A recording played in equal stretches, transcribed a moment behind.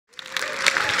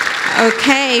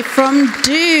Okay, from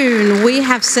Dune, we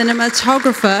have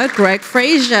cinematographer Greig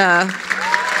Fraser.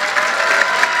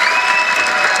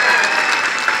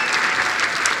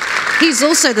 He's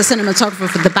also the cinematographer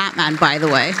for The Batman, by the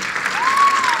way.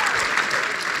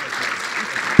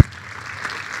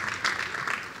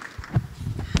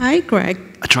 Hi,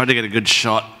 Greig. I tried to get a good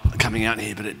shot coming out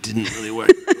here, but it didn't really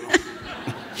work.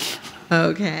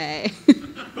 Okay.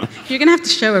 You're going to have to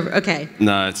show over. Okay.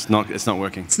 No, it's not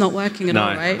working. It's not working at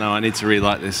all, right? No, I need to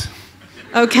relight this.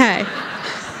 Okay.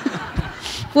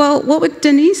 Well, what would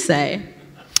Denis say?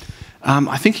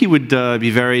 I think he would be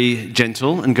very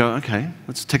gentle and go, okay,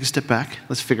 let's take a step back.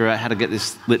 Let's figure out how to get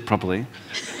this lit properly.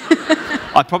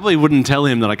 I probably wouldn't tell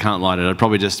him that I can't light it. I'd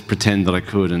probably just pretend that I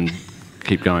could and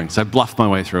keep going. So I bluffed my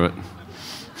way through it.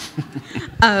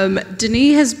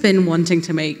 Denis has been wanting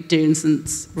to make Dune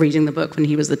since reading the book when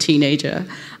he was a teenager.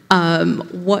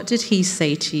 What did he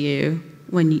say to you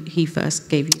when he first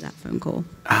gave you that phone call?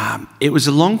 It was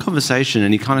a long conversation,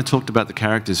 and he kind of talked about the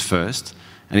characters first,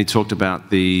 and he talked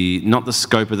about not the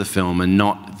scope of the film and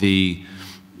not the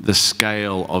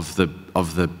scale of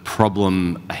the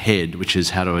problem ahead, which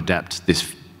is how to adapt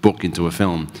this book into a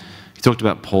film. He talked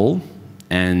about Paul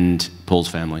and Paul's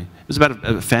family. It was about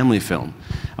a family film.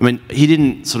 I mean, he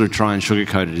didn't sort of try and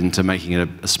sugarcoat it into making it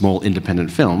a small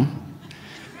independent film,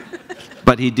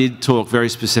 but he did talk very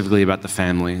specifically about the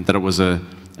family, that it was a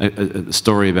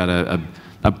story about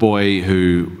a boy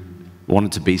who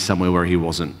wanted to be somewhere where he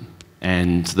wasn't,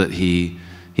 and that he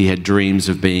had dreams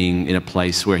of being in a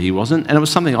place where he wasn't, and it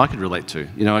was something I could relate to.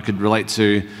 You know, I could relate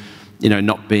to, you know,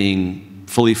 not being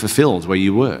fully fulfilled where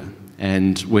you were,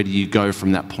 and where do you go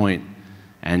from that point,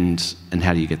 and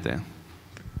how do you get there?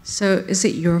 So is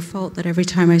it your fault that every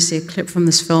time I see a clip from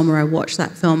this film or I watch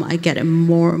that film, I get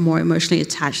more and more emotionally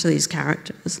attached to these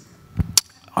characters?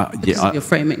 Because of your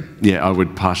framing. Yeah, I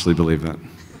would partially believe that.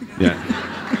 Yeah.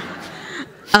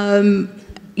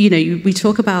 You know, we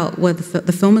talk about where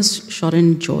the film is shot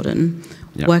in Jordan,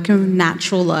 yep. Working with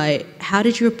natural light. How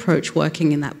did you approach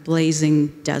working in that blazing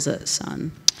desert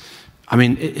sun? I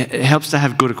mean, it helps to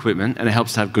have good equipment and it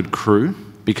helps to have good crew,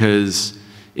 because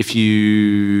if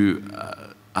you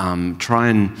try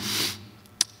and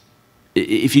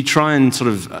sort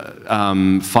of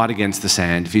fight against the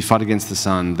sand, if you fight against the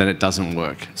sun, then it doesn't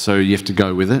work. So you have to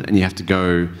go with it, and you have to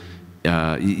go.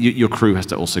 Your crew has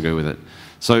to also go with it.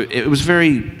 So it was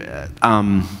it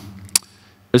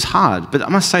was hard, but I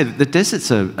must say that the desert's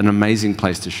an amazing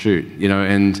place to shoot. You know,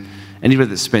 and anybody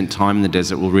that's spent time in the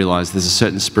desert will realise there's a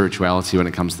certain spirituality when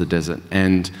it comes to the desert,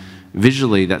 and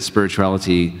visually that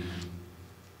spirituality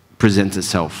presents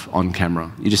itself on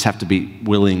camera. You just have to be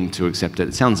willing to accept it.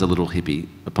 It sounds a little hippie,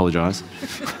 apologise.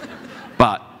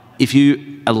 But if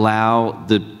you allow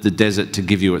the desert to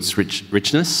give you its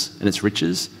richness and its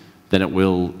riches, then it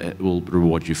will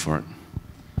reward you for it.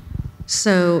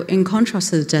 So in contrast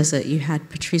to the desert, you had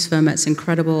Patrice Vermette's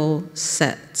incredible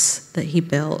sets that he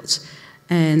built,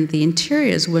 and the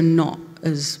interiors were not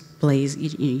as blazing.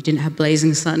 You didn't have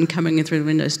blazing sun coming in through the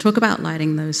windows. Talk about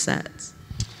lighting those sets.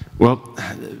 Well,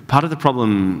 part of the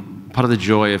problem, part of the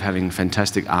joy of having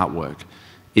fantastic artwork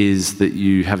is that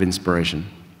you have inspiration.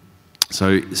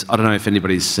 So I don't know if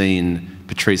anybody's seen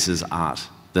Patrice's art,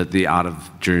 the art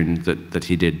of Dune that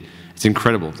he did. It's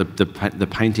incredible. The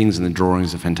paintings and the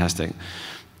drawings are fantastic.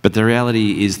 But the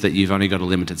reality is that you've only got a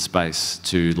limited space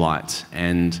to light.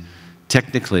 And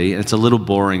technically, and it's a little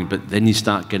boring, but then you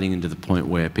start getting into the point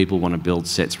where people want to build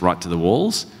sets right to the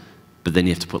walls, but then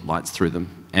you have to put lights through them.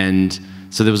 And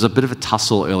so there was a bit of a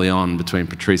tussle early on between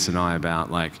Patrice and I about,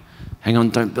 like, hang on,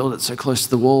 don't build it so close to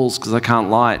the walls because I can't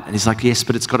light. And he's like, yes,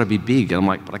 but it's got to be big. And I'm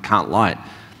like, but I can't light.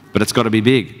 But it's got to be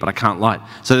big, but I can't light.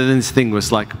 So then this thing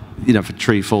was like, you know, if a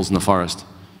tree falls in the forest,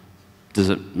 does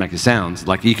it make a sound?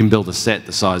 Like, you can build a set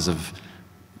the size of,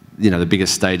 you know, the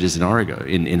biggest stages in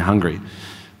in Hungary.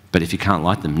 But if you can't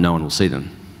light them, no one will see them.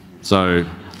 So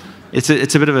it's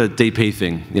a bit of a DP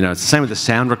thing. You know, it's the same with the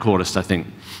sound recordist, I think.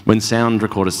 When sound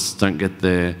recordists don't get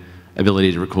the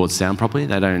ability to record sound properly,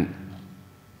 they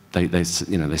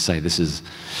say this is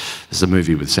a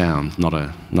movie with sound, not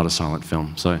a silent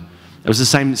film. So it was the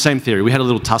same theory. We had a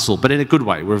little tussle, but in a good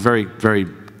way. We're a very, very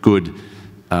good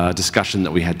discussion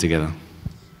that we had together.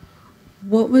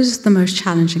 What was the most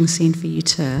challenging scene for you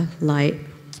to light?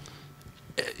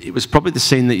 It was probably the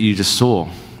scene that you just saw.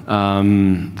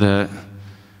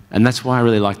 And that's why I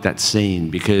really like that scene,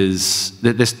 because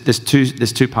there's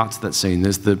two parts of that scene.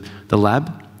 There's the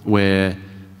lab where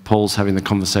Paul's having the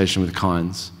conversation with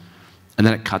Kynes, and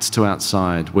then it cuts to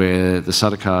outside where the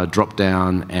Sardaukar drop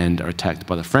down and are attacked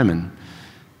by the Fremen.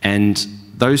 And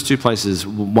those two places,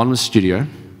 one was studio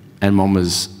and one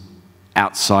was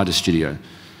outside a studio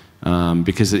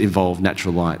because it involved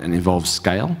natural light and involved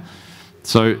scale.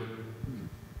 So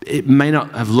it may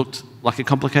not have looked like a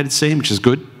complicated scene, which is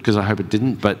good, because I hope it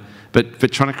didn't, but for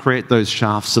trying to create those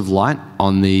shafts of light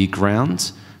on the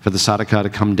ground, for the Sardaukar to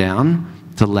come down,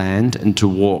 to land, and to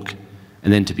walk,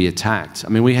 and then to be attacked. I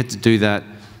mean, we had to do that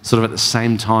sort of at the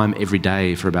same time every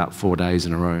day for about 4 days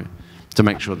in a row to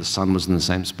make sure the sun was in the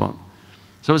same spot.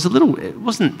 So it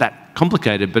wasn't that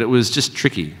complicated, but it was just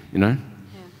tricky, you know?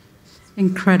 Yeah.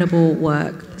 Incredible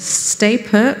work. Stay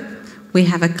put. We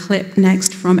have a clip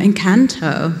next from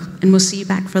Encanto, and we'll see you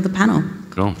back for the panel.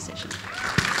 Cool. Session.